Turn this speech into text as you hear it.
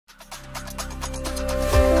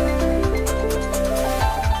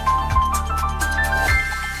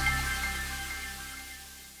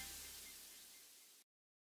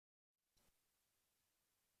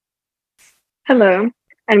Hello,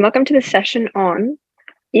 and welcome to the session on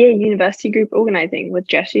EA University Group Organizing with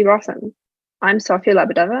Jessie Rosson. I'm Sofia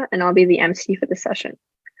Labadeva, and I'll be the MC for this session.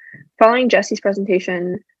 Following Jessie's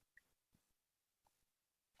presentation,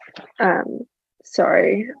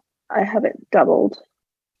 sorry, I have it doubled.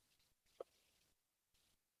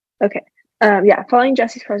 Okay, following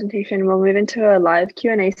Jessie's presentation, we'll move into a live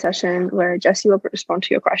Q&A session where Jessie will respond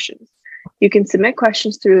to your questions. You can submit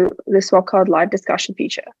questions through this so-called live discussion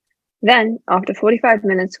feature. Then, after 45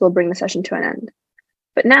 minutes, we'll bring the session to an end.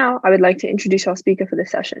 But now, I would like to introduce our speaker for this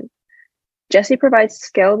session. Jessie provides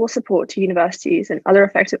scalable support to universities and other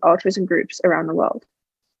effective altruism groups around the world.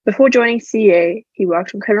 Before joining CEA, he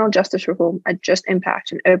worked on criminal justice reform at Just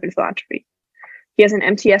Impact and Open Philanthropy. He has an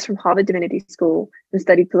MTS from Harvard Divinity School and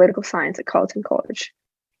studied political science at Carleton College.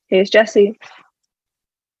 Here's Jessie.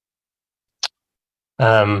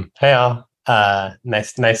 Hey all,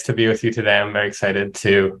 nice to be with you today. I'm very excited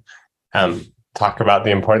to talk about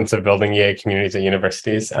the importance of building EA communities at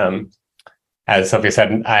universities. As Sophia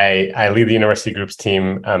said, I lead the university groups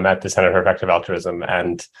team at the Center for Effective Altruism,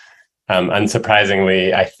 and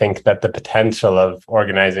unsurprisingly, I think that the potential of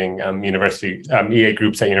organizing university EA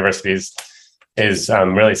groups at universities is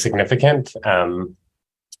really significant.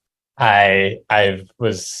 I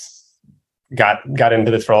got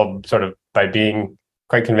into this role sort of by being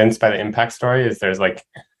quite convinced by the impact story. Is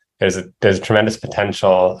there's a tremendous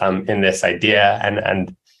potential in this idea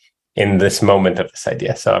and in this moment of this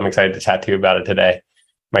idea. So I'm excited to chat to you about it today.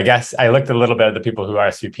 My guess, I looked a little bit at the people who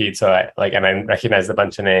RSVP'd, so I recognized a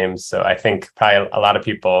bunch of names. So I think probably a lot of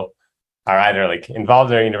people are either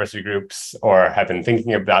involved in their university groups or have been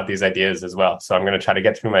thinking about these ideas as well. So I'm going to try to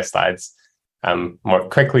get through my slides more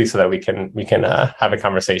quickly so that we can have a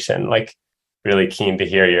conversation. Really keen to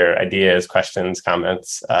hear your ideas, questions,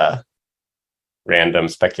 comments, random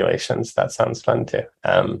speculations. That sounds fun too.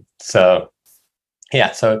 So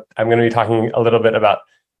I'm going to be talking a little bit about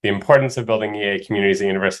the importance of building EA communities at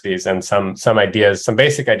universities and some ideas, some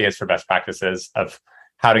basic ideas for best practices of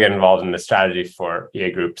how to get involved in the strategy for EA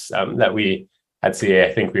groups that we at CA,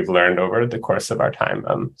 I think we've learned over the course of our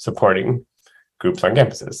time supporting groups on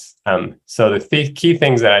campuses. So the key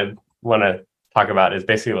things that I want to talk about is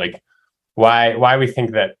basically why we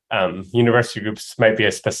think that university groups might be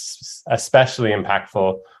especially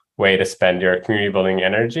impactful way to spend your community building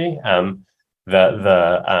energy.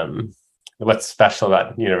 What's special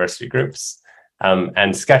about university groups,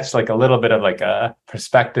 and sketch a little bit of a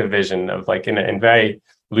perspective vision of in very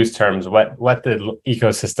loose terms what the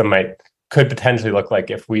ecosystem could potentially look like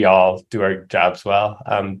if we all do our jobs well,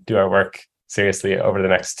 do our work seriously over the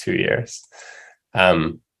next 2 years.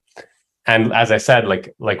 And as I said,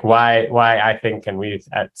 why I think, and we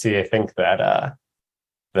at CA think that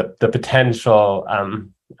the potential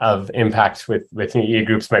of impact with EA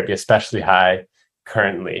groups might be especially high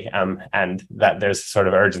currently, and that there's sort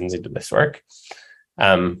of urgency to this work.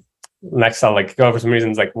 Next, I'll go over some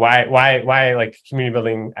reasons why community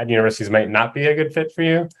building at universities might not be a good fit for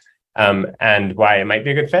you, and why it might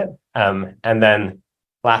be a good fit. And then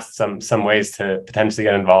last, some ways to potentially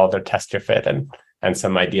get involved or test your fit and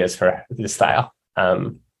some ideas for this style.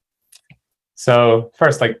 So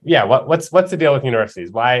first, what's the deal with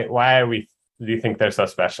universities? Why do you think they're so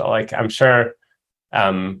special? I'm sure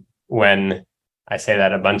when I say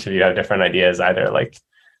that, a bunch of you have different ideas, either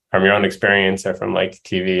from your own experience or from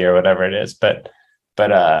TV or whatever it is. But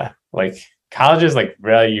college is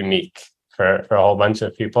really unique for a whole bunch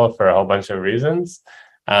of people for a whole bunch of reasons.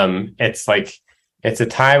 It's a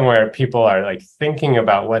time where people are thinking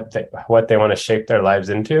about what they want to shape their lives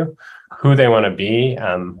into, who they want to be,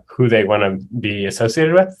 who they want to be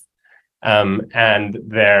associated with, and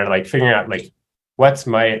they're figuring out what's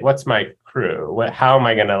my crew, how am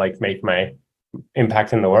I going to make my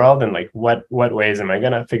impact in the world, and what ways am I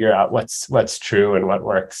going to figure out what's true and what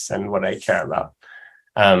works and what I care about.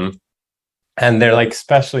 And they're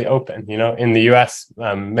especially open. In the US,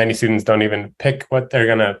 many students don't even pick what they're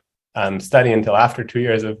going to study until after 2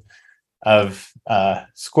 years of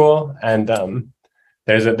school, and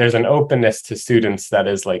there's an openness to students that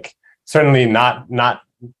is certainly not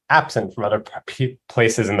absent from other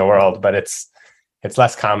places in the world, but it's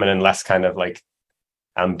less common and less kind of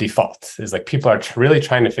default. Is people are really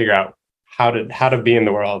trying to figure out how to be in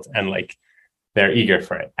the world, and they're eager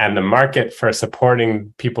for it. And the market for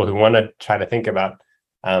supporting people who want to try to think about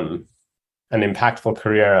an impactful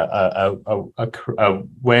career, a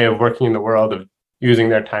way of working in the world, of using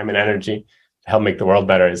their time and energy to help make the world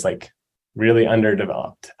better, is really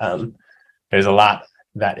underdeveloped. There's a lot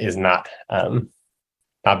that is not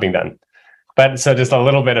being done. But so just a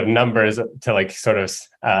little bit of numbers to sort of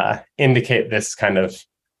indicate this kind of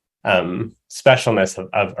specialness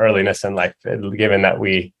of earliness in life, given that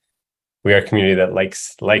we are a community that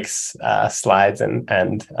likes slides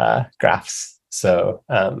and graphs. So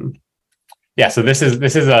so this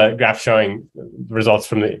is a graph showing results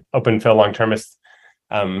from the Open Phil Long-Termist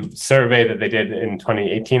survey that they did in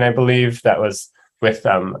 2018, I believe. That was with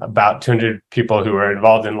about 200 people who were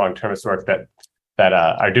involved in long-termist work that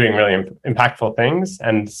are doing really impactful things.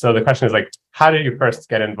 And so the question is like, how did you first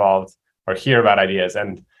get involved or hear about ideas?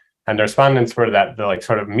 And the respondents were that the like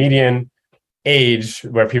sort of median age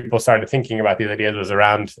where people started thinking about these ideas was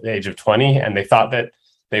around the age of 20, and they thought that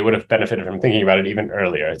they would have benefited from thinking about it even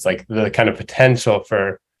earlier. It's like the kind of potential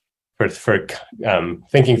for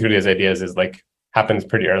thinking through these ideas is like happens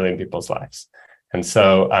pretty early in people's lives. And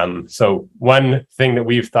so so one thing that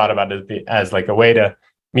we've thought about as like a way to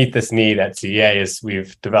meet this need at CEA is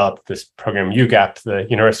we've developed this program UGAP, the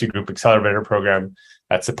University Group Accelerator Program,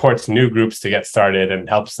 that supports new groups to get started and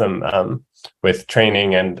helps them with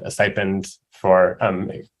training and a stipend for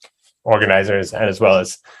organizers, and as well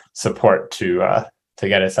as support to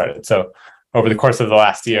get it started. So over the course of the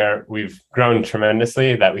last year, we've grown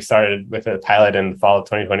tremendously. That we started with a pilot in the fall of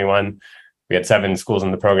 2021. We had 7 schools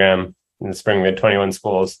in the program. In the spring, we had 21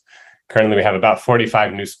 schools. Currently, we have about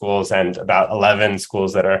 45 new schools and about 11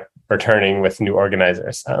 schools that are returning with new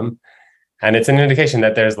organizers. And it's an indication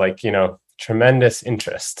that there's like, tremendous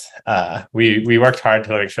interest. We worked hard to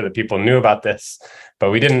make sure that people knew about this, but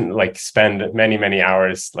we didn't like spend many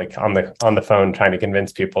hours like on the phone trying to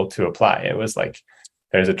convince people to apply. It was like,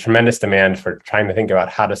 there's a tremendous demand for trying to think about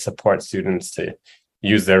how to support students to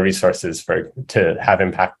use their resources to have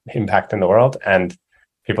impact in the world, and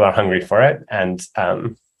people are hungry for it. And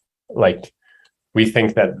we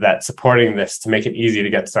think that supporting this to make it easy to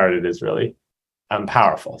get started is really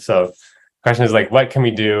powerful. So the question is like, what can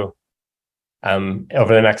we do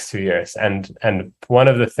over the next 2 years? And one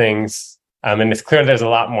of the things, and it's clear there's a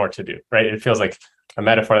lot more to do, right? It feels like a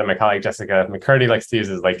metaphor that my colleague Jessica McCurdy likes to use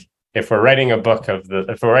is like, if we're writing the book of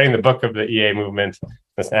the EA movement,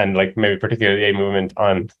 and like maybe particularly the EA movement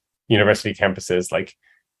on university campuses, like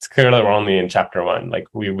it's clear that we're only in chapter 1. Like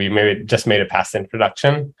we maybe just made it past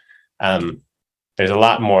introduction. There's a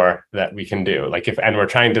lot more that we can do. And we're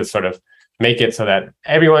trying to sort of make it so that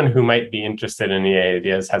everyone who might be interested in EA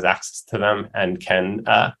ideas has access to them and can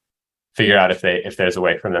figure out if there's a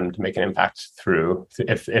way for them to make an impact through,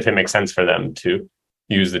 if it makes sense for them to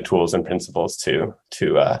use the tools and principles to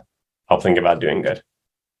help think about doing good.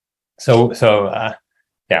 So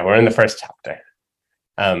we're in the first chapter.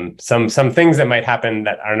 Some things that might happen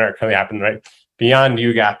that are not currently happening, right? Beyond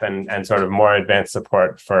UGAP and sort of more advanced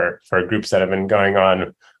support for groups that have been going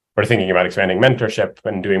on, we're thinking about expanding mentorship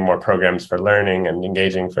and doing more programs for learning and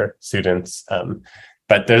engaging for students.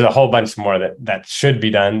 But there's a whole bunch more that should be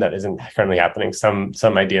done that isn't currently happening. Some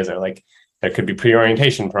ideas are like, there could be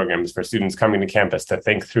pre-orientation programs for students coming to campus to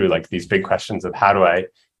think through like these big questions of how do I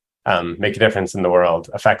make a difference in the world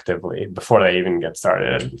effectively before they even get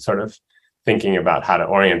started, and sort of thinking about how to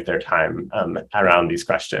orient their time around these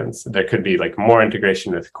questions. There could be like more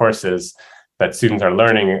integration with courses that students are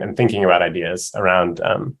learning and thinking about ideas around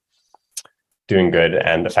doing good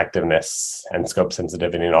and effectiveness and scope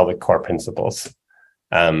sensitivity and all the core principles.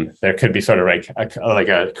 There could be sort of like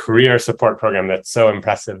a career support program that's so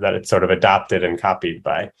impressive that it's sort of adopted and copied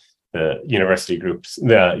by the university groups,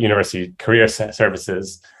 the university career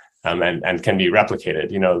services, and can be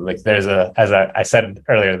replicated. Like there's as I said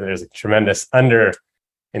earlier, there's a tremendous under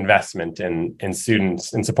investment in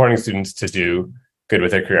students, in supporting students to do good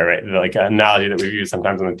with their career, right? Like an analogy that we've used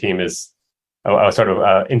sometimes on the team is a sort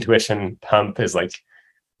of intuition pump is like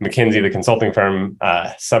McKinsey, the consulting firm,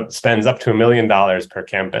 spends up to $1 million per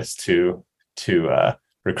campus to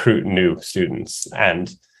recruit new students.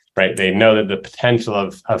 And right, they know that the potential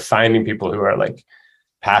of finding people who are like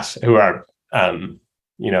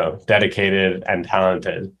dedicated and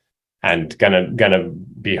talented and gonna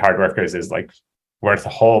be hard workers is like worth a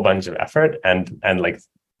whole bunch of effort, and like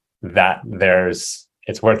that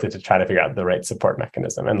it's worth it to try to figure out the right support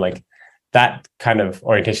mechanism. And like that kind of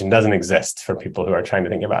orientation doesn't exist for people who are trying to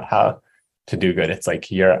think about how to do good. It's like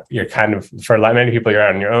you're kind of, for many people, you're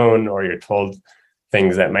on your own, or you're told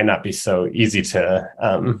things that might not be so easy to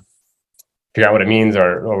figure out what it means,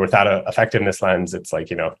 or without an effectiveness lens. It's like,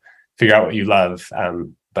 figure out what you love,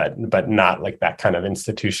 but not like that kind of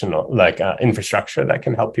institutional infrastructure that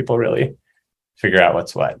can help people really figure out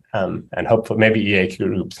what's what. And hopefully maybe EA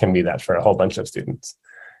groups can be that for a whole bunch of students.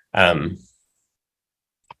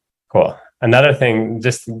 Cool. Another thing,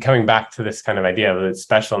 just coming back to this kind of idea of the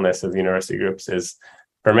specialness of university groups, is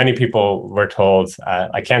for many people, we're told,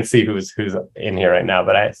 I can't see who's in here right now,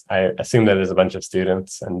 but I assume that there's a bunch of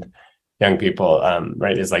students, and young people,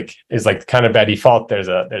 right, is like kind of by default, there's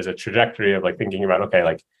a trajectory of like thinking about, okay,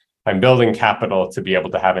 like I'm building capital to be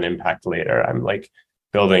able to have an impact later. I'm like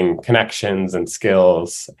building connections and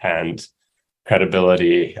skills and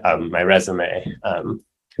credibility, my resume.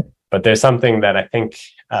 But there's something that I think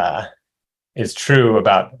is true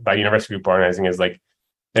about university group organizing is like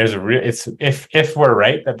there's it's if we're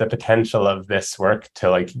right that the potential of this work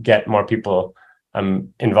to like get more people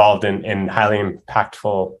involved in highly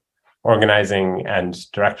impactful organizing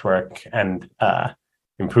and direct work and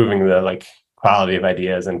improving the like quality of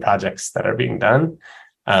ideas and projects that are being done.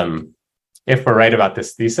 If we're right about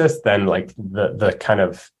this thesis, then like the kind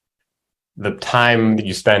of the time that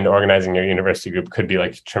you spend organizing your university group could be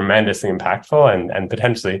like tremendously impactful and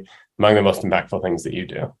potentially among the most impactful things that you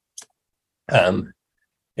do.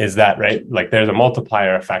 Is that right? Like there's a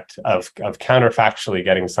multiplier effect of counterfactually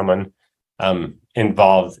getting someone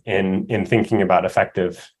involved in thinking about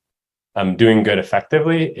effective doing good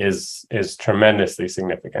effectively is tremendously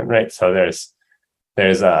significant, right? So there's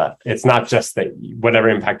it's not just that whatever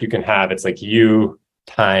impact you can have, it's like you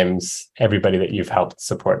times everybody that you've helped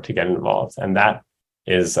support to get involved. And that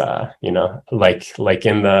is like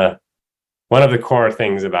in the one of the core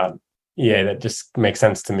things about EA that just makes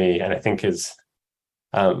sense to me and I think is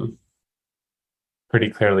pretty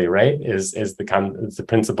clearly right is the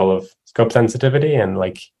principle of scope sensitivity and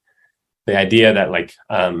like the idea that like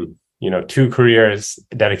 2 careers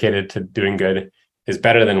dedicated to doing good is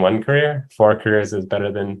better than 1 career, 4 careers is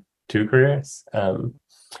better than 2 careers.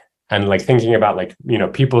 And like thinking about like,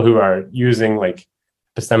 people who are using like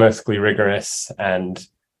epistemically rigorous and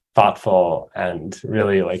thoughtful and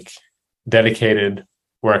really like dedicated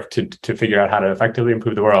work to figure out how to effectively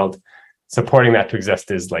improve the world, supporting that to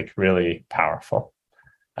exist is like really powerful.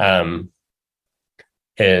 So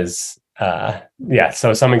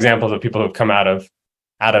some examples of people who've come out of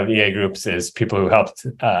EA groups is people who helped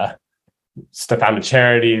found a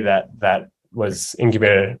charity that was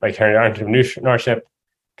incubated by Caring Entrepreneurship,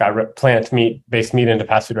 got plant-based meat into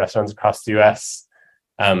fast food restaurants across the US,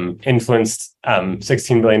 influenced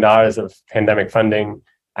 $16 billion of pandemic funding,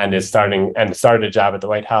 and started a job at the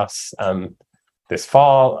White House this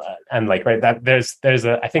fall. And like, right, that there's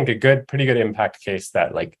I think pretty good impact case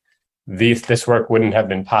that like this work wouldn't have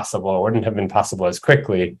been possible as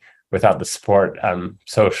quickly without the support,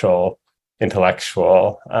 social,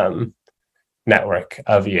 intellectual network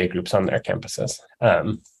of EA groups on their campuses.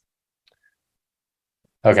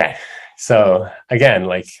 Okay, so again,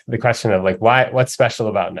 like the question of like what's special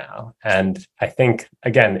about now? And I think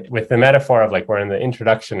again, with the metaphor of like we're in the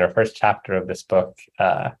introduction or first chapter of this book,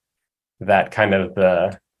 that kind of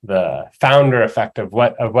the founder effect of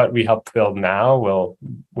what we help build now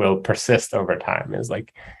will persist over time.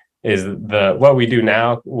 What we do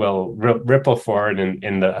now will ripple forward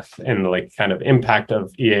in the like kind of impact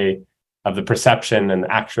of EA, of the perception and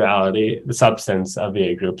the actuality, the substance of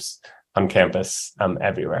EA groups on campus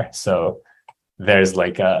everywhere. So there's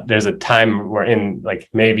a time we're in, like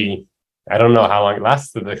maybe, I don't know how long it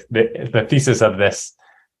lasts. The thesis of this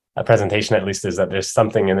presentation at least is that there's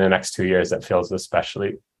something in the next 2 years that feels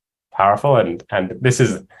especially powerful. And this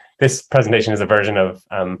presentation is a version of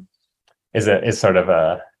is sort of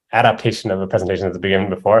a adaptation of a presentation at the beginning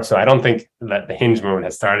before. So I don't think that the hinge moment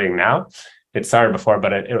is starting now. It started before,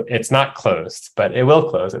 but it's not closed, but it will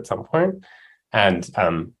close at some point. And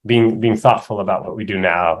being thoughtful about what we do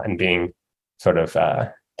now and being sort of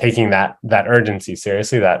taking that urgency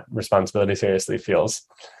seriously, that responsibility seriously, feels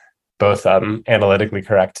both analytically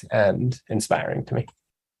correct and inspiring to me.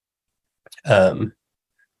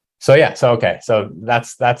 So that's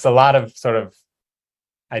a lot of sort of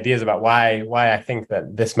ideas about why I think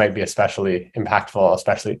that this might be especially impactful,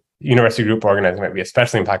 especially university group organizing might be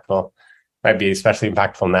especially impactful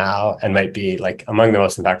now, and might be like among the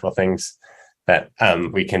most impactful things that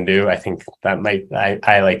we can do. I think that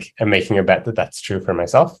I like am making a bet that that's true for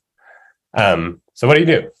myself. So what do you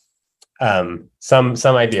do? Some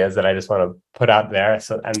ideas that I just want to put out there.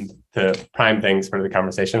 So, and to prime things for the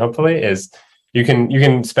conversation, hopefully, is you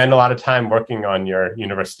can spend a lot of time working on your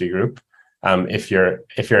university group. If you're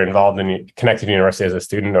involved in connected university as a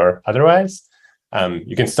student or otherwise,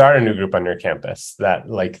 you can start a new group on your campus. That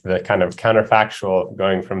like the kind of counterfactual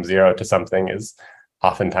going from zero to something is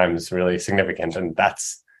oftentimes really significant, and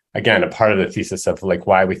that's again a part of the thesis of like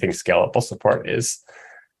why we think scalable support is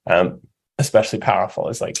especially powerful.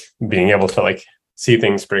 Is like being able to like see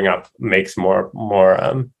things spring up makes more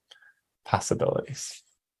possibilities.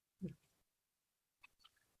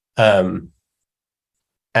 And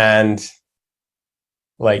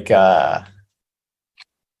like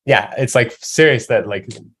yeah, it's like serious that like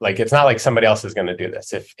it's not like somebody else is going to do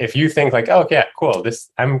this. If you think like, oh yeah, cool, this,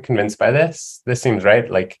 I'm convinced by this seems right,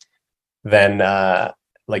 like then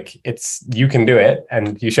like it's, you can do it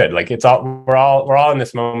and you should. Like it's all, we're all in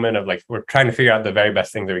this moment of like, we're trying to figure out the very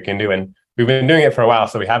best things that we can do, and we've been doing it for a while,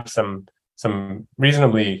 so we have some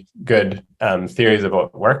reasonably good theories of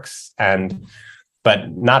what works, and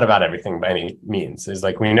but not about everything by any means. Is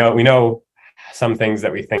like we know some things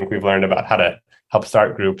that we think we've learned about how to help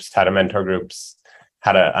start groups, how to mentor groups,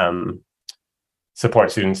 how to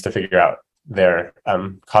support students to figure out their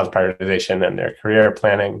cause prioritization and their career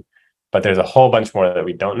planning. But there's a whole bunch more that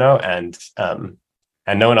we don't know, and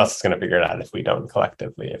no one else is going to figure it out if we don't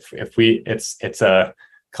collectively. If we, it's a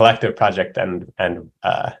collective project, and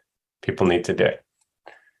people need to do it.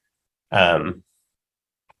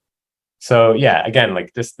 So yeah, again,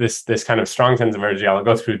 like this kind of strong sense of urgency. I'll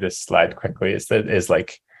go through this slide quickly. Is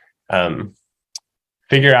like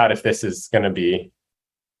figure out if this is going to be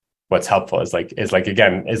what's helpful. Is like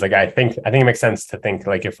I think it makes sense to think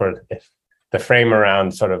like if the frame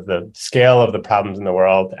around sort of the scale of the problems in the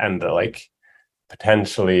world and the like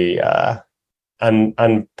potentially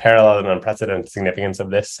unparalleled and unprecedented significance of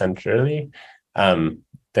this century. It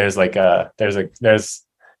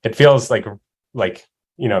feels like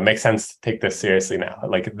it makes sense to take this seriously now.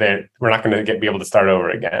 Like we're not going to be able to start over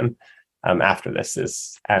again after this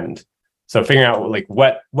is, and so figuring out like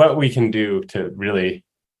what we can do to really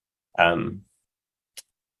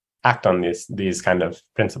act on these kind of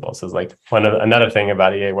principles is like another thing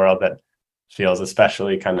about EA World that feels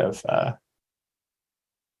especially kind of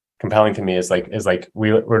compelling to me is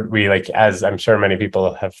we like, as I'm sure many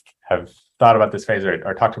people have thought about this phase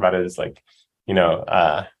or talked about it, is like,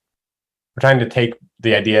 we're trying to take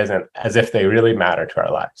the ideas as if they really matter to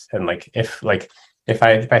our lives. And like if I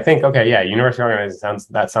think, okay, yeah, university organizing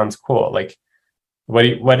sounds cool. Like what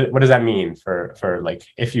does that mean for like,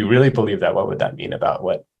 if you really believe that, what would that mean about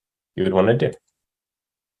what you would want to do?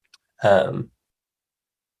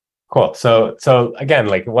 Cool. So again,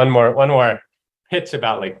 like one more pitch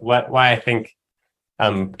about like why I think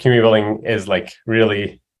community building is like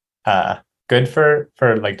really good for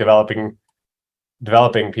like developing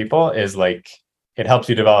people is like it helps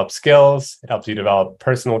you develop skills, it helps you develop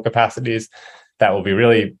personal capacities that will be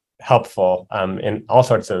really helpful in all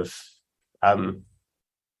sorts of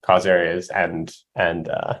cause areas and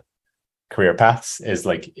career paths. Is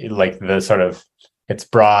like the sort of, it's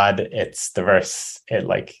broad, it's diverse, it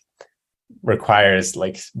like requires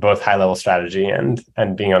like both high level strategy and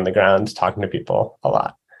being on the ground talking to people a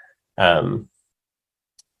lot.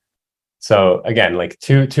 So again, like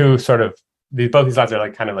two sort of both these thoughts are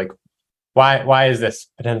like kind of like why is this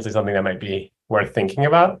potentially something that might be worth thinking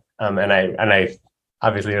about? And I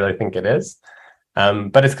obviously really think it is.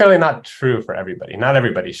 But it's clearly not true for everybody. Not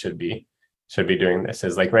everybody should be doing this.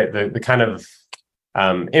 Is like, right, the kind of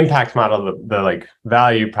impact model, the like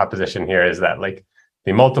value proposition here is that like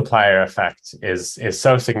the multiplier effect is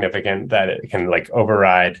so significant that it can like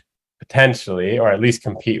override potentially, or at least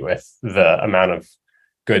compete with, the amount of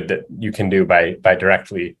good that you can do by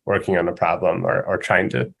directly working on a problem or trying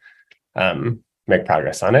to make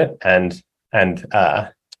progress on it. And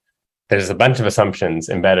there's a bunch of assumptions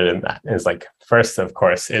embedded in that. Is like, first, of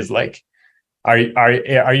course, is like, are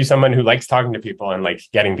you someone who likes talking to people and like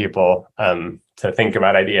getting people to think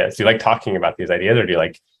about ideas? Do you like talking about these ideas, or do you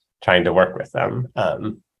like trying to work with them?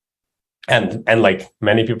 And like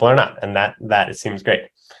many people are not, and that it seems great.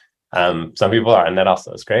 Some people are, and that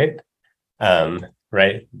also is great.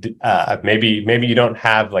 Right? Maybe you don't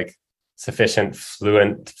have like sufficient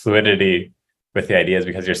fluidity with the ideas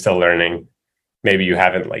because you're still learning. Maybe you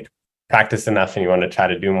haven't like practiced enough and you want to try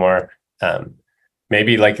to do more.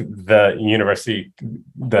 Maybe like the university,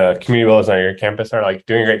 the community builders on your campus are like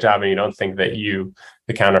doing a great job, and you don't think that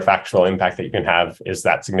the counterfactual impact that you can have is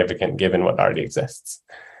that significant given what already exists.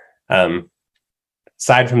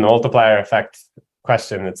 Aside from the multiplier effect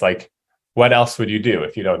question, it's like, what else would you do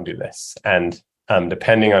if you don't do this? And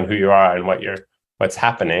depending on who you are and what's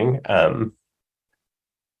happening,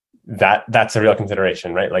 that's a real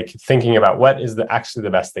consideration, right? Like thinking about what is actually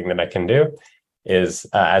the best thing that I can do is,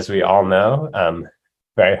 as we all know,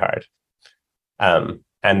 very hard,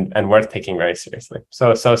 and worth taking very seriously.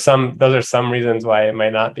 So those are some reasons why it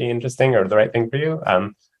might not be interesting or the right thing for you.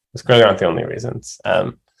 Those clearly aren't the only reasons.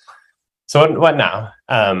 So what now?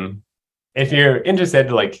 If you're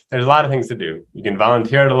interested, like there's a lot of things to do. You can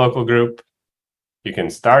volunteer at a local group. You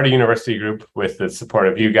can start a university group with the support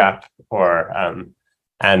of UGAP,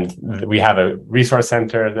 and we have a resource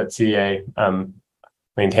center that CEA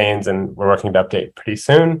maintains, and we're working to update pretty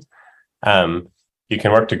soon. You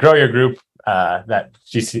can work to grow your group that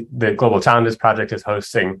the Global Challenges Project is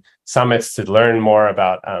hosting summits to learn more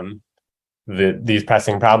about these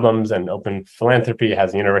pressing problems, and Open Philanthropy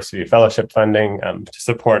has university fellowship funding to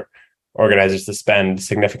support organizers to spend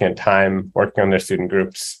significant time working on their student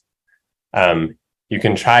groups. You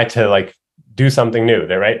can try to like do something new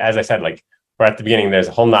there, right? As I said, like we're at the beginning, there's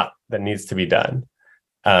a whole lot that needs to be done.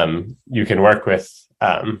 You can work with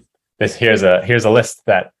this. Here's a list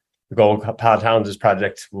that the Global Challenges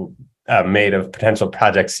Project made of potential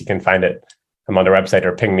projects. You can find it on their website,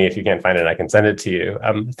 or ping me if you can't find it. I can send it to you.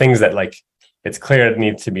 Things that like it's clear it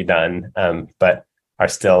needs to be done, but are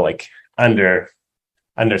still like under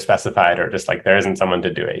specified, or just like there isn't someone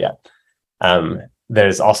to do it yet.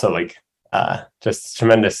 There's also like just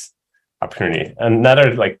tremendous opportunity.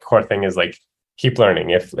 Another like core thing is like keep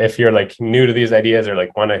learning. If you're like new to these ideas, or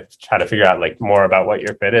like want to try to figure out like more about what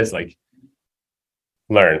your fit is, like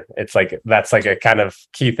learn. It's like that's like a kind of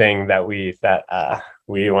key thing that we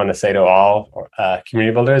want to say to all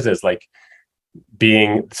community builders is like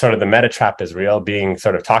being sort of the meta trap is real. Being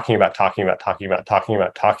sort of talking about making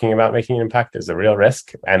an impact is a real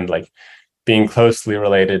risk, and like being closely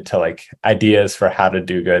related to like ideas for how to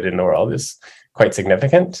do good in the world is quite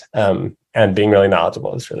significant. And being really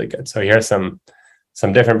knowledgeable is really good. So here are some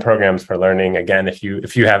different programs for learning. Again, if you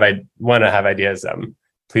want to have ideas,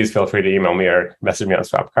 please feel free to email me or message me on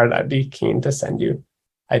Swapcard. I'd be keen to send you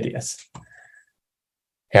ideas.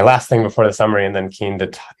 Okay, last thing before the summary, and then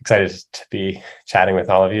excited to be chatting with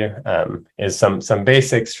all of you, is some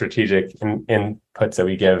basic strategic inputs that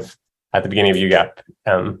we give at the beginning of UGAP.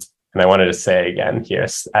 And I wanted to say again here,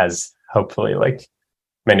 as hopefully like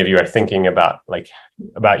many of you are thinking about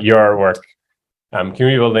your work,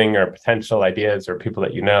 community building, or potential ideas, or people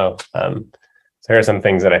that you know. So here are some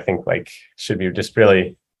things that I think like should be just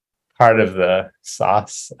really part of the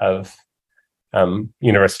sauce of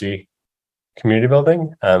university community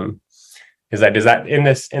building. Is that in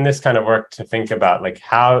this kind of work to think about like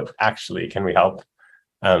how actually can we help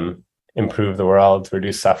improve the world,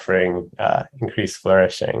 reduce suffering, increase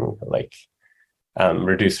flourishing, like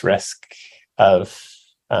reduce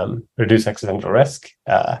existential risk.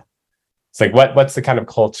 It's like what's the kind of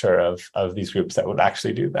culture of these groups that would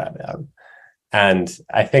actually do that? And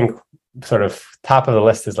I think sort of top of the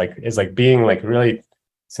list is like being like really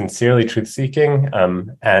sincerely truth seeking,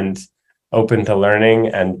 and open to learning,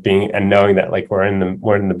 and knowing that like we're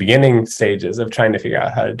in the beginning stages of trying to figure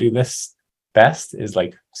out how to do this best is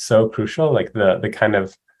like so crucial. Like the kind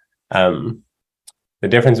of the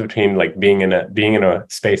difference between like being in a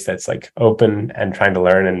space that's like open and trying to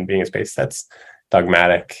learn, and being a space that's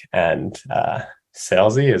dogmatic and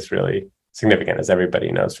salesy is really significant, as everybody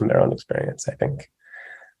knows from their own experience, I think.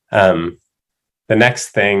 The next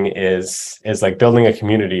thing is like building a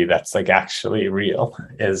community that's like actually real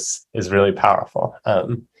is really powerful.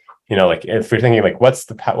 Like if you're thinking like what's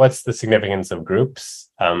the significance of groups,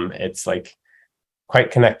 it's like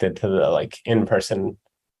quite connected to the like in-person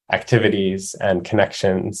activities and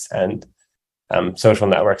connections and social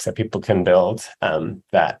networks that people can build,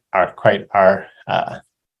 that are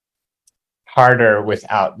harder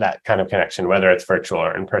without that kind of connection, whether it's virtual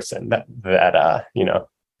or in person. That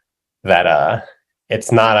it's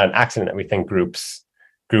not an accident that we think groups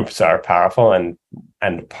are powerful, and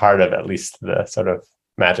part of at least the sort of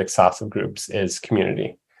magic sauce of groups is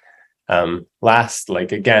community. Last,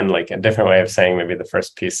 like again, like a different way of saying maybe the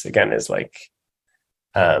first piece again is like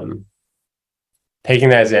taking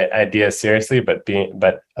that idea seriously, but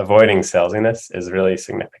avoiding salesiness is really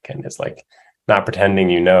significant. It's like not pretending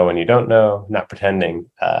you know when you don't know, not pretending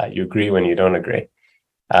you agree when you don't agree.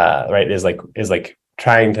 Right? Is like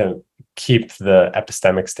trying to keep the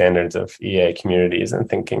epistemic standards of EA communities and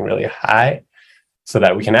thinking really high, so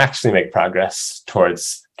that we can actually make progress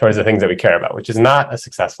towards the things that we care about, which is not a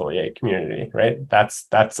successful EA community, right? That's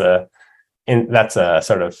a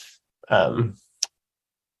sort of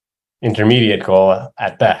intermediate goal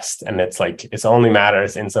at best, and it's like it only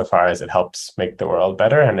matters insofar as it helps make the world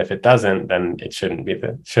better, and if it doesn't, then it shouldn't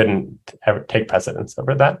ever take precedence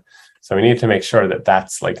over that. So we need to make sure that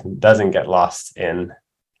that's like doesn't get lost in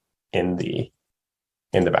the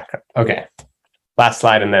background. Okay, last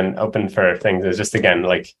slide, and then open for things is just again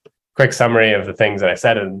like quick summary of the things that I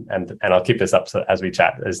said, and I'll keep this up so as we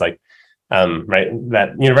chat, is like right,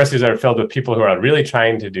 that universities are filled with people who are really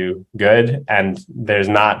trying to do good, and there's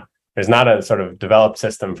not a sort of developed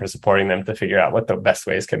system for supporting them to figure out what the best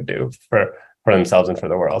ways can do for themselves and for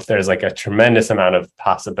the world. There's like a tremendous amount of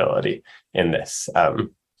possibility in this.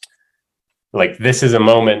 Like this is a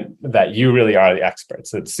moment that you really are the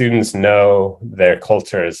experts, that students know their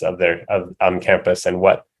cultures on campus and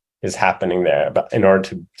what is happening there, but in order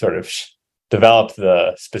to sort of develop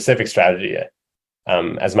the specific strategy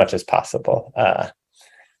as much as possible.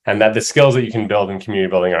 And that the skills that you can build in community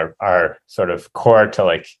building are sort of core to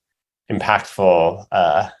like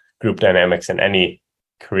impactful group dynamics in any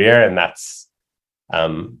career, and that's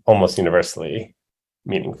almost universally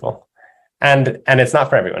meaningful. And it's not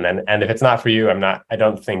for everyone. And if it's not for you, I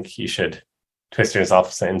don't think you should twist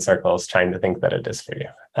yourself in circles trying to think that it is for you.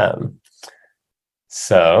 But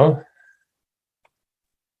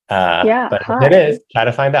if it is, try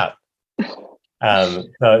to find out.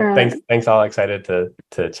 Thanks all. Excited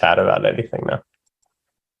to chat about anything now.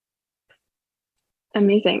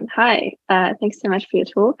 Amazing. Hi, thanks so much for your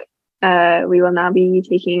talk. We will now be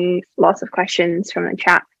taking lots of questions from the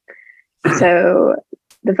chat. So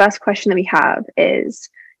the first question that we have is,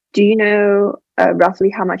 do you know roughly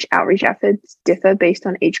how much outreach efforts differ based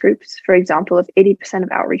on age groups? For example, if 80%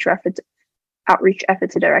 of outreach efforts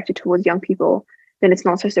are directed towards young people, then it's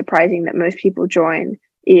not so surprising that most people join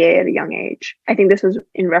EA at a young age. I think this was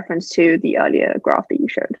in reference to the earlier graph that you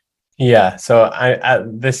showed. Yeah. So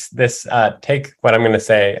take what I'm going to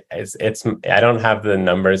say is I don't have the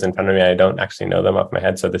numbers in front of me. I don't actually know them off my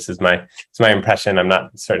head. So this is my impression. I'm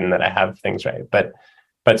not certain that I have things right, but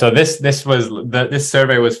so this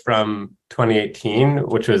survey was from 2018,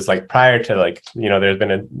 which was like prior to like, there's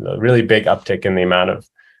been a really big uptick in the amount of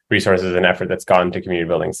resources and effort that's gone to community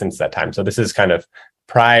building since that time. So this is kind of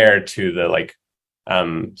prior to the like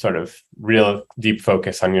sort of real deep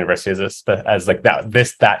focus on universities as like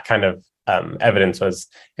that kind of evidence was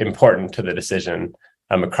important to the decision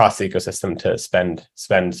across the ecosystem to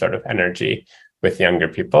spend sort of energy with younger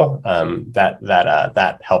people.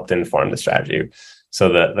 That helped inform the strategy. So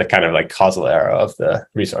the kind of like causal arrow of the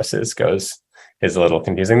resources is a little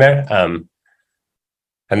confusing there.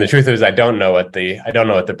 And the truth is, I don't know what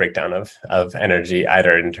the breakdown of energy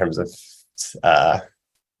either in terms of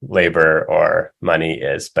labor or money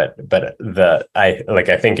is, but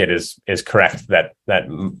I think it is correct that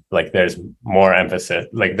like there's more emphasis,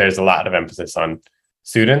 like there's a lot of emphasis on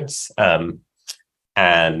students,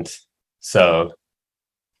 and so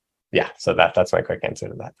that's my quick answer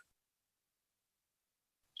to that.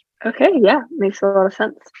 Okay, yeah, makes a lot of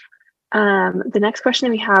sense. The next question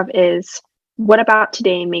that we have is, what about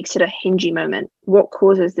today makes it a hingy moment? What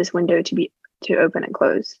causes this window to open and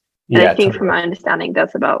close? And I think, from my understanding,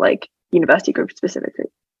 that's about like university groups specifically.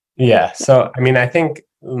 Yeah. So, I mean, I think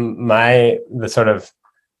my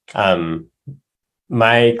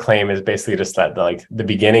claim is basically just that the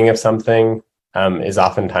beginning of something is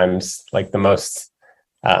oftentimes like the most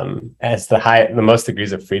has the most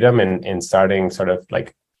degrees of freedom in starting sort of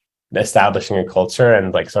like establishing a culture,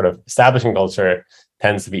 and like sort of establishing culture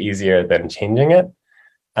tends to be easier than changing it.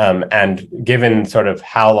 And given sort of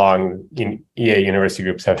how long EA university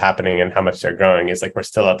groups have happening and how much they're growing, is like we're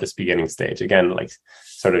still at this beginning stage. Again, like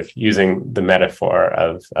sort of using the metaphor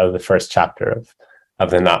of the first chapter of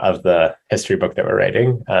the history book that we're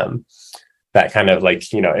writing. That kind of like,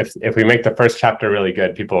 if we make the first chapter really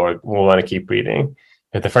good, people will want to keep reading.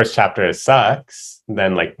 If the first chapter sucks,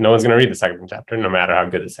 then like no one's going to read the second chapter, no matter how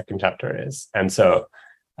good the second chapter is. And so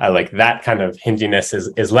like that kind of hinginess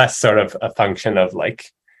is less sort of a function of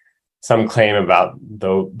like some claim about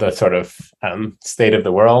the sort of state of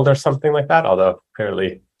the world or something like that, although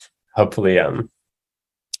clearly, hopefully,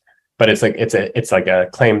 but it's like a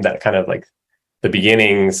claim that kind of like the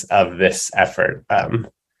beginnings of this effort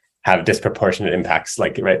have disproportionate impacts.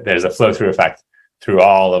 Like, right, there's a flow through effect through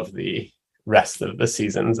all of the rest of the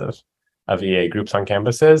seasons of EA groups on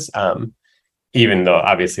campuses, even though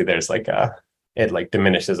obviously there's like it like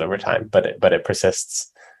diminishes over time, but it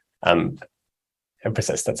persists. It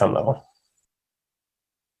persists at some level.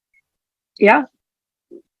 Yeah,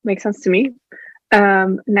 makes sense to me.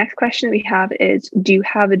 Next question we have is, do you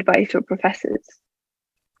have advice for professors?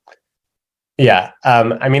 Yeah,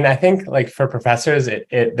 I mean, I think like for professors,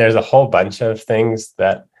 there's a whole bunch of things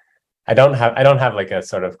that I don't have like a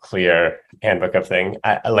sort of clear handbook of thing.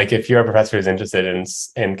 Like if you're a professor who's interested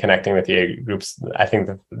in connecting with EA groups, I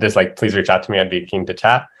think this like please reach out to me. I'd be keen to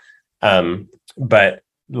chat. But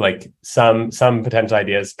like some potential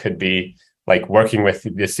ideas could be like working with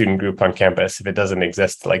the student group on campus. If it doesn't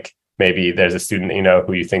exist, like maybe there's a student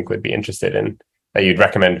who you think would be interested in, that you'd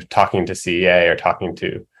recommend talking to CEA or talking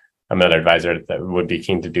to another advisor that would be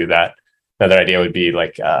keen to do that. Another idea would be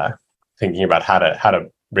like thinking about how to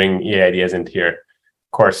bring EA ideas into your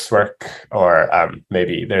coursework, or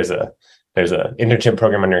maybe there's a internship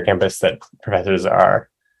program on your campus that professors are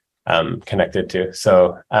connected to.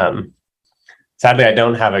 So sadly, I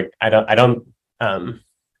don't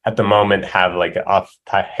at the moment have like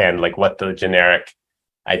offhand like what the generic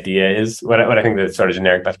idea is, what I think the sort of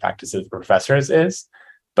generic best practices for professors is.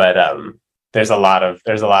 But there's a lot of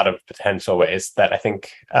potential ways that I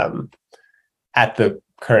think at the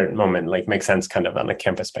current moment like make sense kind of on a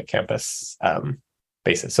campus by campus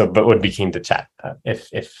basis. So, but would be keen to chat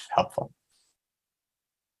if helpful.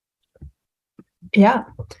 Yeah.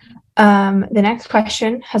 The next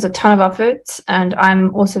question has a ton of upvotes, and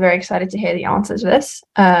I'm also very excited to hear the answers to this.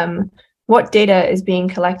 What data is being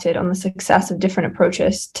collected on the success of different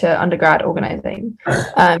approaches to undergrad organizing?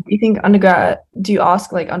 Do you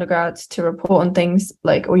ask like undergrads to report on things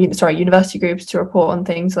like, university groups to report on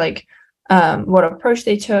things like what approach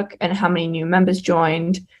they took and how many new members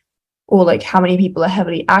joined, or like how many people are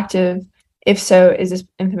heavily active? If so, is this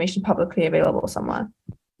information publicly available somewhere?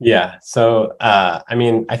 Yeah. So, I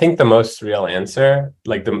mean, I think the most real answer,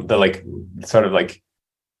 like the like sort of like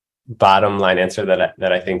bottom line answer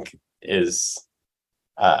that I think is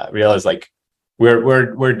real is like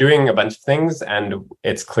we're doing a bunch of things, and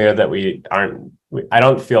it's clear that I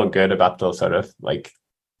don't feel good about the sort of like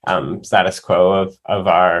status quo of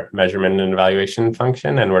our measurement and evaluation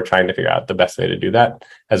function, and we're trying to figure out the best way to do that,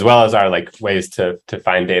 as well as our like ways to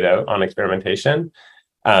find data on experimentation.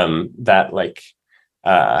 That like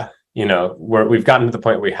we've gotten to the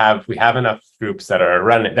point we have enough groups that are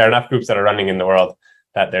running. There are enough groups that are running in the world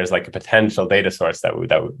that there's like a potential data source that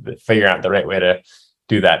would figure out the right way to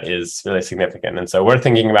do that is really significant. And so we're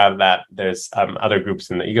thinking about that. There's other groups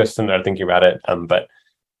in the ecosystem that are thinking about it, but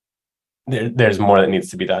there's more that needs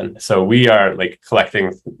to be done. So we are like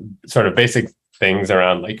collecting sort of basic things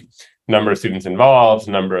around like number of students involved,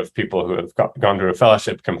 number of people who have gone through a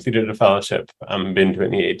fellowship, completed a fellowship, been to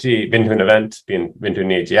an EAG, been to an event, been to an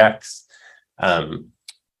EAGX,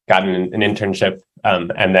 gotten an internship,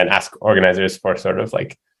 and then ask organizers for sort of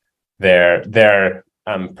like their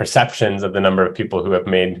perceptions of the number of people who have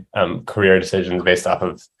made career decisions based off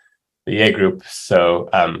of the EA group. So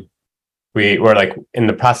we're like in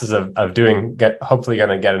the process of hopefully going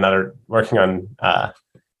to get working on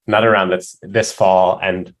another round that's this fall,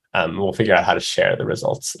 and we'll figure out how to share the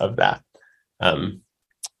results of that.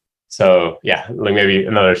 So yeah, like maybe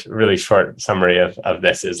another really short summary of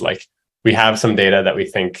this is like we have some data that we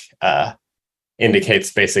think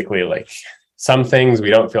indicates basically like some things we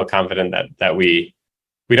don't feel confident that we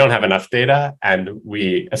don't have enough data, and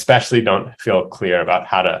we especially don't feel clear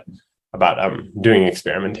about doing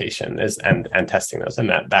experimentation and testing those, and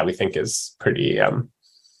that we think is pretty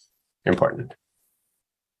important.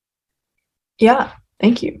 Yeah,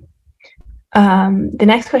 thank you. The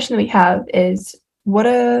next question that we have is what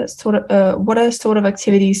are sort of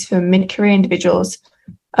activities for mid-career individuals,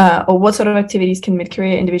 or what sort of activities can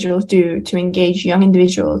mid-career individuals do to engage young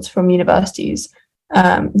individuals from universities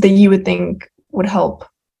that you would think would help,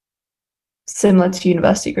 similar to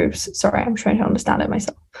university groups? Sorry, I'm trying to understand it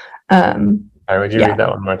myself. Would you read that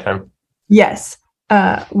one more time? Yes.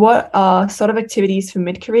 What are sort of activities for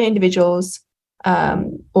mid-career individuals,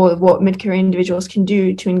 or what mid-career individuals can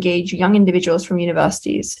do to engage young individuals from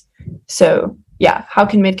universities? So yeah, how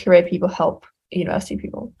can mid-career people help university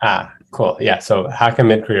people? Cool. Yeah. So how can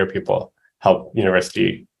mid-career people help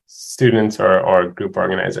university students or group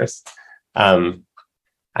organizers?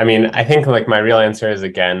 I mean, I think like my real answer is,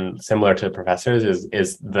 again, similar to professors,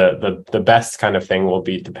 is the best kind of thing will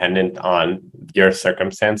be dependent on your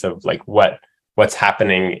circumstance of like what's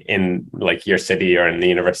happening in like your city or in the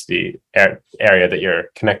university area that you're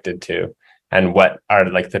connected to, and what are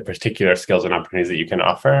like the particular skills and opportunities that you can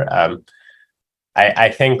offer.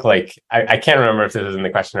 I think like I can't remember if this is in the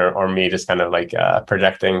question or me just kind of like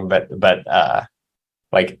projecting, but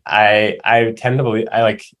like I tend to believe I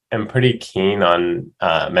like am pretty keen on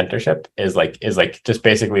mentorship is just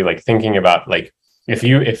basically like thinking about like if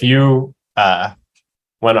you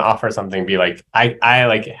want to offer something, be like I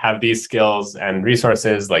like have these skills and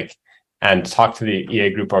resources, like, and talk to the EA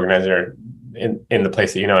group organizer in the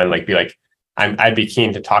place that you know, and like be like I'd be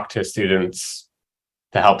keen to talk to students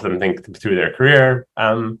to help them think through their career,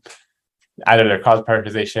 either their cause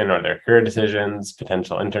prioritization or their career decisions,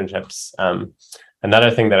 potential internships.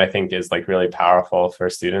 Another thing that I think is like really powerful for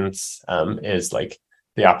students is like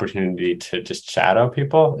the opportunity to just shadow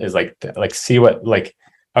people, is like see what like,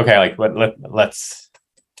 okay, like let's,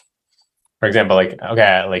 for example, like,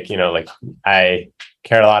 okay, like, you know, like I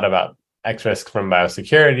care a lot about X risk from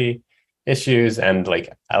biosecurity issues, and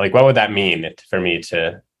like what would that mean for me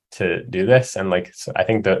to do this? And like, so I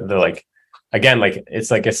think the like, again, like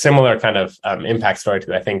it's like a similar kind of impact story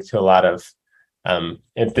to, I think, to a lot of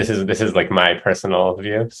if this is like my personal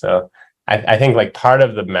view. So I think like part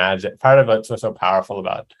of the magic, part of what's so powerful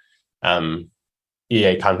about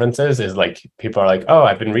EA conferences is like people are like, oh,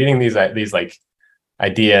 I've been reading these like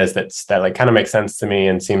ideas that like kind of make sense to me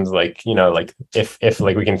and seems like, like if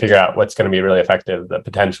like we can figure out what's going to be really effective, the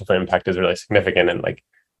potential for impact is really significant, and like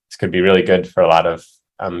this could be really good for a lot of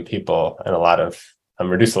people and a lot of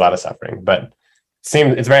reduce a lot of suffering. But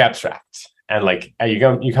it's very abstract, and like you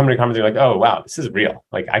come to a conference, you're like, oh wow, this is real.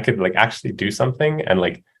 Like I could like actually do something, and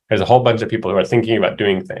like there's a whole bunch of people who are thinking about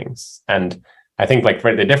doing things. And I think like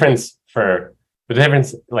for the difference,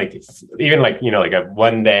 like even like like a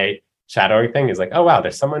 1 day shadowing thing is like, oh wow,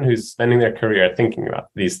 there's someone who's spending their career thinking about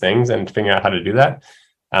these things and figuring out how to do that,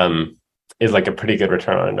 is like a pretty good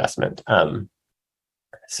return on investment.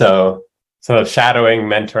 So shadowing,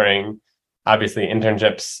 mentoring, obviously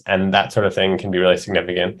internships and that sort of thing can be really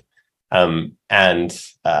significant. But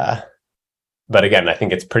again, I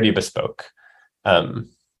think it's pretty bespoke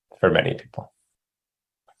for many people.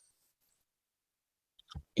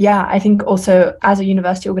 Yeah, I think also as a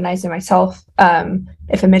university organizer myself,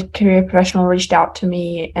 if a mid-career professional reached out to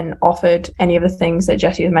me and offered any of the things that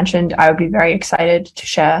Jesse has mentioned, I would be very excited to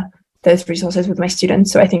share those resources with my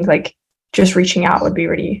students. So I think like just reaching out would be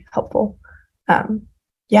really helpful. The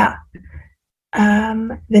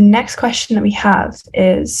next question that we have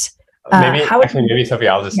is maybe Sophie,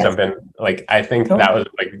 I'll just jump in. Like I think that was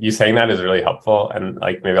like you saying that is really helpful, and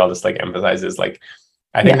like maybe I'll just like emphasize is like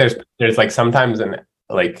I think there's like sometimes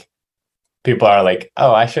like people are like,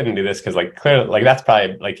 oh, I shouldn't do this because like clearly like that's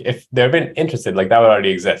probably like if they've been interested, like that would already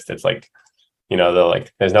exist. It's like they're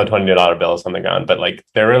like there's no $20 bills on the ground, but like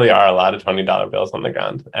there really are a lot of $20 bills on the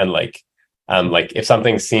ground, and like if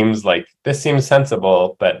something seems like this seems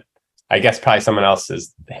sensible, but I guess probably someone else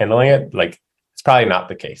is handling it, like it's probably not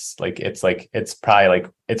the case. Like it's probably like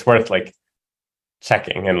it's worth like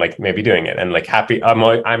checking and like maybe doing it, and like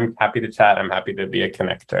I'm happy to chat. I'm happy to be a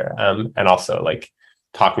connector. And also like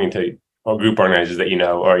talking to group organizers that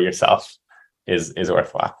or yourself is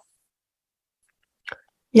worthwhile.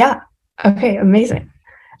 Yeah. Okay. Amazing.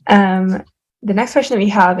 The next question that we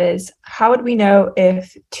have is, how would we know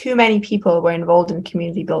if too many people were involved in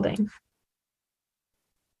community building?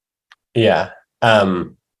 Yeah. I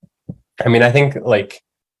mean, I think like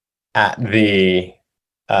at the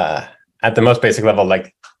most basic level,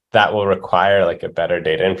 like that will require like a better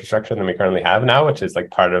data infrastructure than we currently have now, which is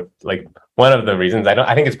like part of like one of the reasons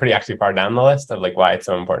I think it's pretty actually far down the list of like why it's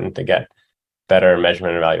so important to get better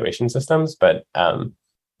measurement and evaluation systems. But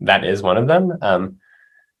that is one of them.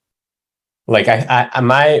 Like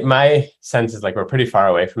my sense is like we're pretty far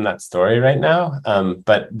away from that story right now.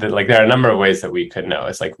 But like there are a number of ways that we could know.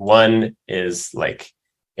 It's like one is like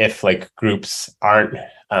if like groups aren't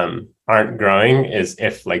growing, is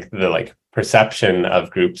if like the like perception of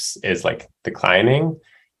groups is like declining,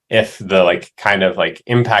 if the like kind of like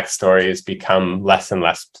impact stories become less and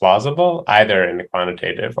less plausible, either in a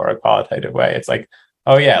quantitative or a qualitative way. It's like,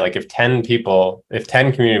 oh yeah, like if 10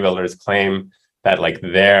 community builders claim that like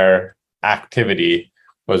their activity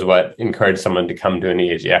was what encouraged someone to come to an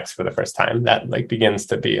EAGX for the first time, that like begins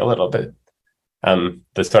to be a little bit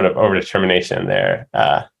the sort of overdetermination there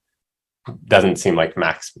doesn't seem like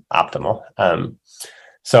max optimal.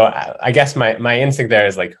 So I guess my instinct there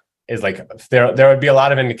is like there would be a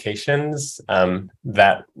lot of indications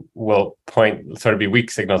that will sort of be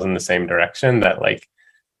weak signals in the same direction, that like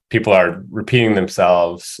people are repeating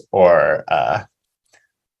themselves or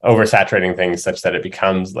oversaturating things such that it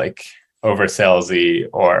becomes like over salesy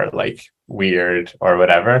or like weird or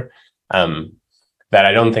whatever, that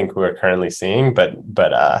I don't think we're currently seeing, but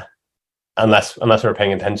unless we're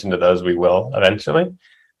paying attention to those, we will eventually.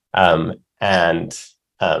 So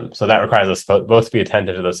that requires us both to be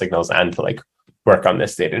attentive to those signals and to like work on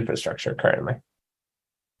this data infrastructure currently.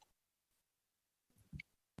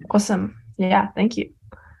 Awesome. Yeah, thank you.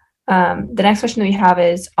 The next question that we have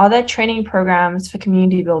is, are there training programs for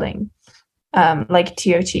community building, like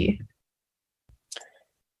TOT?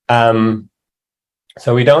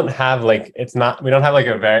 So we don't have like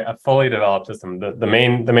a fully developed system. The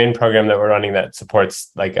main program that we're running that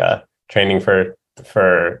supports like training for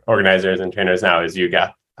organizers and trainers now is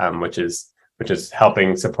UGAP, which is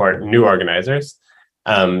helping support new organizers.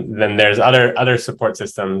 Then there's other support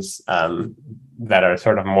systems that are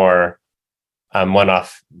sort of more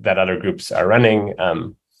one-off that other groups are running.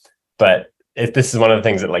 But this is one of the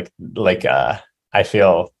things that I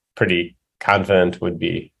feel pretty confident would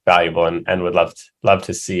be valuable and would love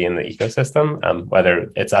to see in the ecosystem,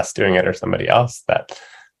 whether it's us doing it or somebody else, that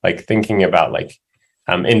like thinking about like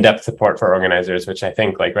in-depth support for organizers, which I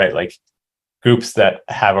think like groups that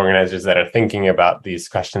have organizers that are thinking about these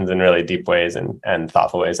questions in really deep ways and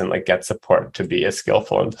thoughtful ways and like get support to be as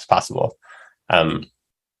skillful as possible,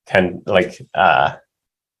 can like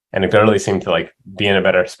anecdotally seem to like be in a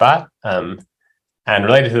better spot. and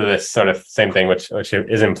related to this sort of same thing, which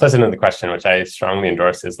is implicit in the question, which I strongly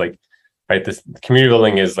endorse, is like, right, this community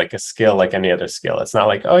building is like a skill like any other skill. It's not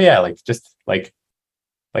like, oh yeah, like just like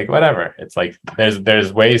whatever. It's like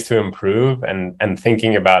there's ways to improve, and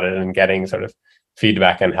thinking about it and getting sort of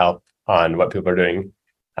feedback and help on what people are doing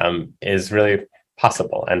is really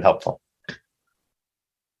possible and helpful.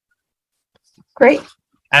 Great.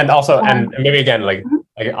 And also, and maybe again, like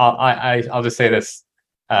I'll just say this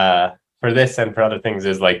for this and for other things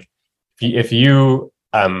is like, if you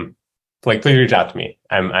like, please reach out to me.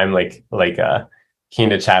 I'm keen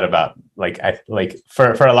to chat about, like, I like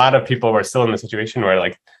for a lot of people, we're still in the situation where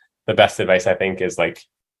like the best advice I think is like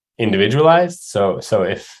individualized. So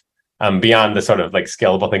if beyond the sort of like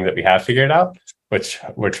scalable thing that we have figured out, which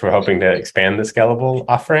we're hoping to expand the scalable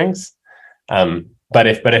offerings. But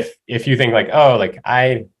if you think like, oh, like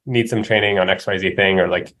I need some training on XYZ thing, or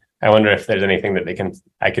like I wonder if there's anything that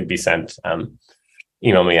I could be sent,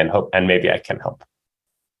 email me and maybe I can help.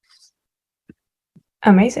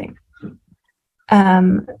 Amazing.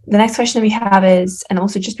 The next question that we have is, and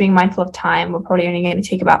also just being mindful of time, we're probably only going to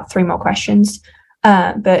take about 3 more questions.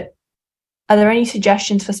 But are there any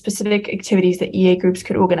suggestions for specific activities that EA groups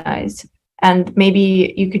could organize? And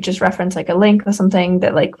maybe you could just reference like a link or something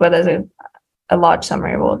that like where there's a large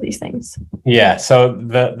summary of all of these things. Yeah. So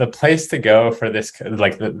the place to go for this,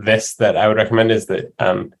 like this that I would recommend is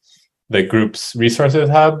the group's resources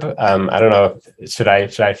hub. I don't know. Should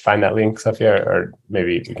I find that link, Sophia, or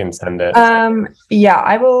maybe you can send it? Yeah,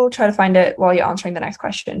 I will try to find it while you're answering the next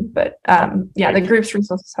question. But yeah, the group's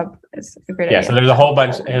resources hub is a great idea. Yeah. So there's a whole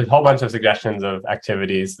bunch of suggestions of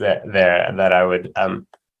activities that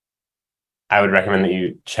I would recommend that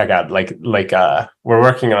you check out. Like we're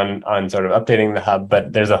working on sort of updating the hub,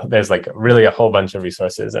 but there's like really a whole bunch of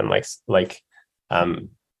resources and like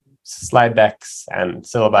slide decks and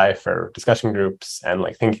syllabi for discussion groups and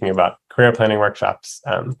like thinking about career planning workshops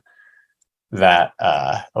that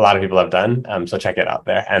a lot of people have done. So check it out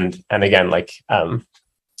there. And again, like I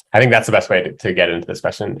think that's the best way to get into this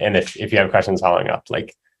question. And if you have questions following up,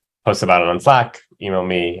 like post about it on Slack, email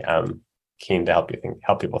me. Keen to help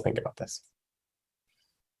people think about this.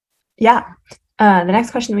 Yeah. The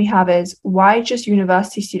next question we have is, why just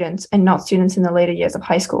university students and not students in the later years of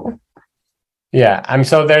high school? Yeah,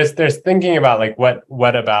 so there's thinking about like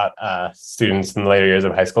what about students in the later years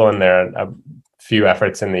of high school, and there are a few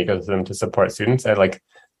efforts in the ecosystem to support students. And like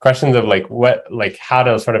questions of like how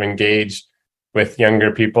to sort of engage with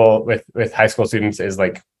younger people with high school students is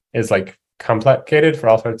complicated for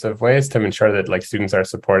all sorts of ways to ensure that like students are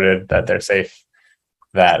supported, that they're safe,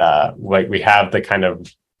 that like we have the kind of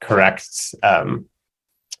correct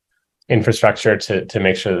infrastructure to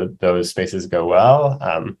make sure that those spaces go well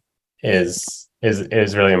is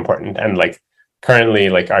really important. And like currently,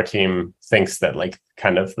 like our team thinks that like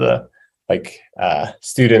kind of the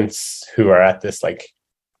students who are at this like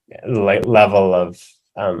level of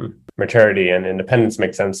maturity and independence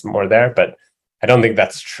make sense more there, but I don't think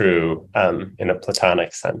that's true in a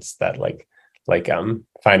platonic sense, that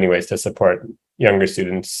finding ways to support younger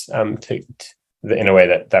students in a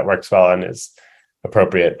way that works well and is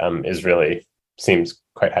appropriate is really seems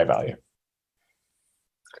quite high value.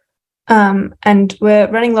 And we're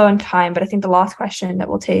running low on time, but I think the last question that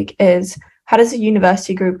we'll take is, how does a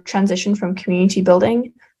university group transition from community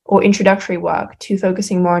building or introductory work to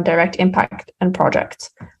focusing more on direct impact and projects?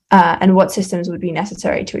 And what systems would be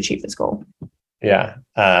necessary to achieve this goal? Yeah.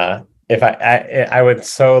 If I would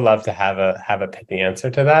so love to have a pithy answer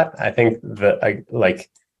to that. I think that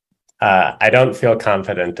I don't feel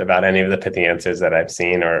confident about any of the pithy answers that I've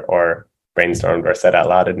seen or brainstormed or said out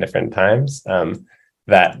loud at different times.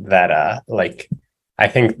 I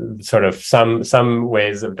think sort of some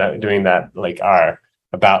ways of doing that are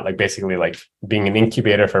about basically being an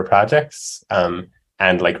incubator for projects and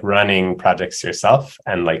running projects yourself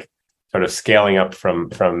and sort of scaling up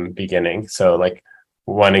from beginning. So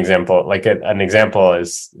one example, an example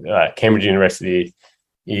is Cambridge University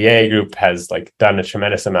EA group has done a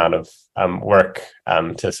tremendous amount of work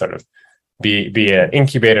to sort of be an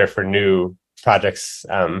incubator for new projects,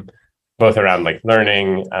 both around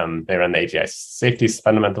learning. They run the AGI Safety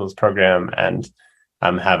Fundamentals program and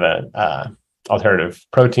have a alternative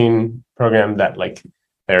protein program that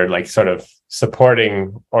they're sort of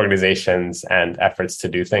supporting organizations and efforts to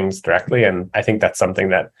do things directly. And I think that's something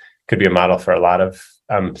that could be a model for a lot of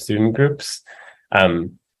student groups.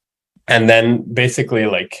 And then basically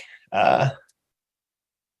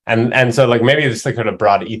and so maybe just sort of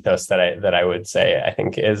broad ethos that I would say I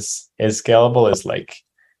think is scalable is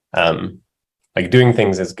doing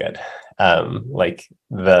things is good.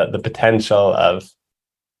 The potential of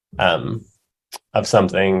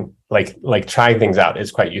something, like trying things out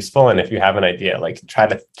is quite useful. And if you have an idea, like try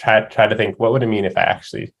to think, what would it mean if I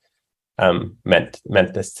actually meant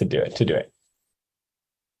this to do it.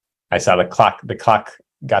 I saw the clock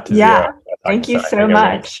got to zero. Thank you so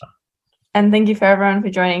much. And thank you for everyone for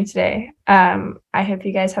joining today. I hope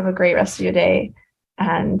you guys have a great rest of your day.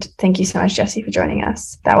 And thank you so much, Jesse, for joining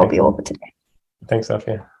us. That will be all for today. Thanks,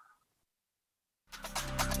 Sophia.